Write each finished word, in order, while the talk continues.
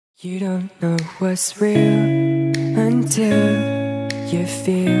You don't know what's real until you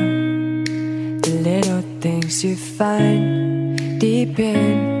feel the little things you find deep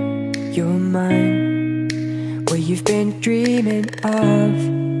in your mind. What you've been dreaming of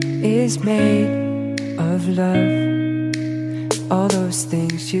is made of love. All those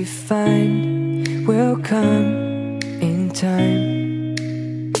things you find will come in time.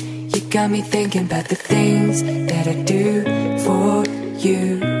 You got me thinking about the things that I do for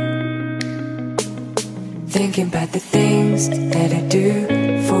you. Thinking about the things that I do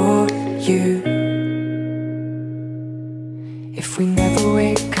for you. If we never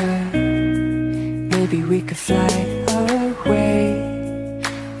wake up, maybe we could fly away.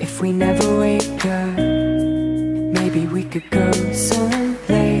 If we never wake up, maybe we could go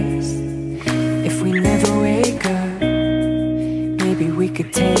someplace. If we never wake up, maybe we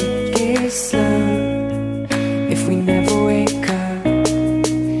could take it slow. If we never wake up,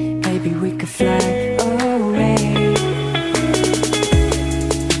 maybe we could fly away.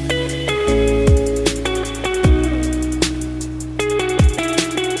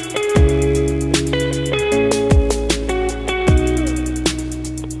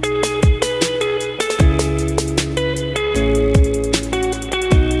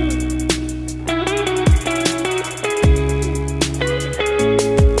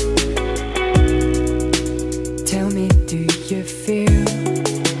 Tell me, do you feel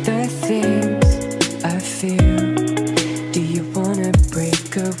the things I feel? Do you wanna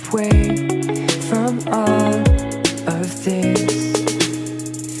break away from all of this?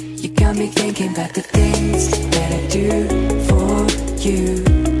 You got me thinking about the things that I do for you.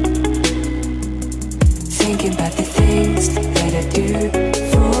 Thinking about the things that I do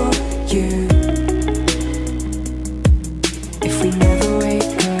for you. If we never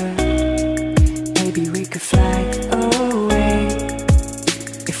wake up, maybe we could fly away.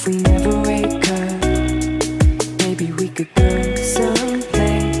 If we never wake up, maybe we could go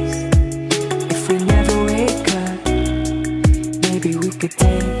someplace. If we never wake up, maybe we could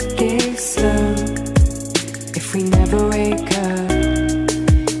take it slow. If we never wake up,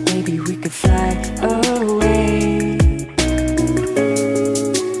 maybe we could fly away.